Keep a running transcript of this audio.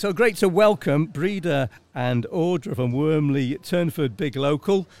So great to welcome Breda and Audra from Wormley Turnford Big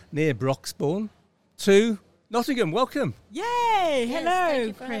Local near Broxbourne to Nottingham. Welcome. Yay! Yes, Hello, thank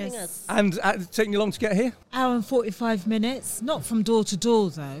you for Chris. having us. And taking you long to get here? Hour and 45 minutes, not from door to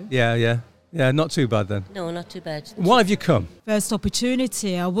door though. Yeah, not too bad then. No, not too bad. Why have you come? First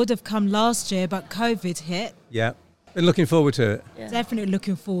opportunity. I would have come last year, but COVID hit. Yeah. Been looking forward to it. Yeah. Definitely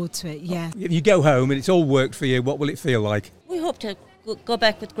looking forward to it, yeah. If you go home and it's all worked for you, what will it feel like? We hope to go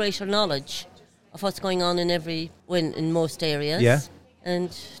back with greater knowledge of what's going on in most areas. Yeah.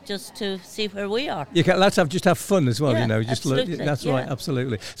 And just to see where we are. Let's just have fun as well, Yeah, you know. Just absolutely, that's yeah. right,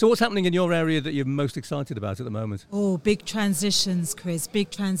 absolutely. So what's happening in your area that you're most excited about at the moment? Oh, big transitions, Chris,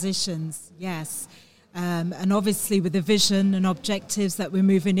 big transitions, yes. And obviously with the vision and objectives that we're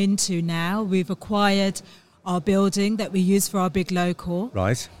moving into now, we've acquired our building that we use for our big local.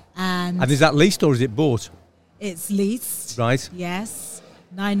 Right. And And is that leased or is it bought? it's leased. Right. Yes.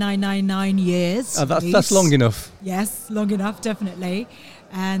 9999 years. That's lease. long enough. Yes, long enough, definitely.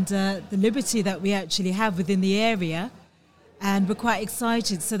 And the liberty that we actually have within the area. And we're quite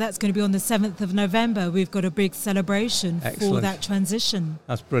excited. So that's going to be on the 7th of November. We've got a big celebration for Excellent. that transition.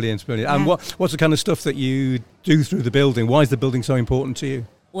 That's brilliant. Yeah. And what's the kind of stuff that you do through the building? Why is the building so important to you?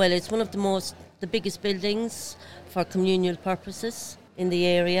 Well, it's one of the biggest buildings for communal purposes in the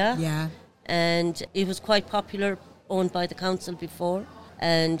area. Yeah. And it was quite popular, owned by the council before.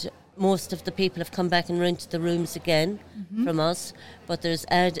 And most of the people have come back and rented the rooms again from us. But there's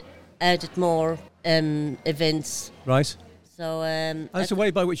added more events. Right. So That's a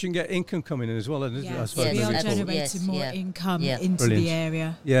way by which you can get income coming in as well, isn't it? I Yes, suppose. we are Yes, generating yes, more yeah. income Yeah. into Brilliant. the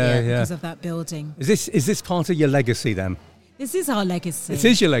area Yeah. because of that building. Is this part of your legacy then? This is our legacy. It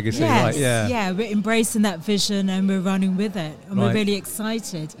is your legacy, Yes, right? Yeah. yeah, we're embracing that vision and we're running with it. And Right. we're really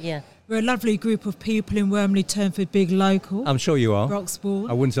excited. Yeah. We're a lovely group of people in Wormley Turnford Big Local, I'm sure you are. Broxbourne.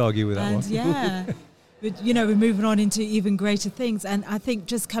 I wouldn't argue with that And one. yeah, we're moving on into even greater things. And I think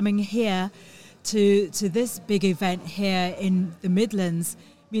just coming here to this big event here in the Midlands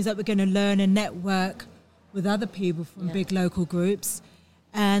means that we're going to learn and network with other people from Yeah. big local groups,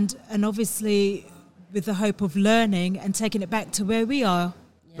 and obviously with the hope of learning and taking it back to where we are.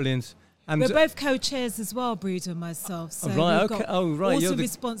 Brilliant. And We're both co-chairs as well, Breda and myself. So right, we've okay. got Oh, right, you're also the-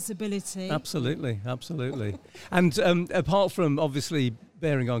 responsibility. Absolutely. And apart from obviously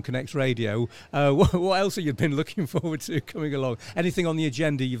bearing on Connect Radio, what else have you been looking forward to coming along? Anything on the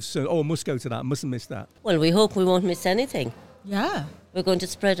agenda you've said, must go to that, mustn't miss that? Well, we hope we won't miss anything. Yeah. We're going to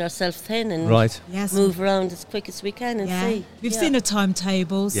spread ourselves thin and Right. Yes. move around as quick as we can and Yeah. see. We've Yeah. seen a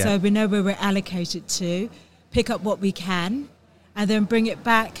timetable, Yeah. so we know where we're allocated to, pick up what we can, and then bring it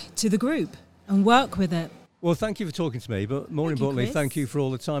back to the group and work with it. Well, thank you for talking to me, but more Thank you, importantly, Chris. thank you for all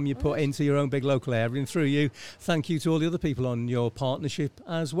the time you put into your own big local area, and through you, thank you to all the other people on your partnership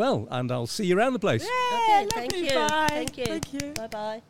as well. And I'll see you around the place. Okay, thank lovely. you. Bye. Thank you. Thank you. Bye-bye.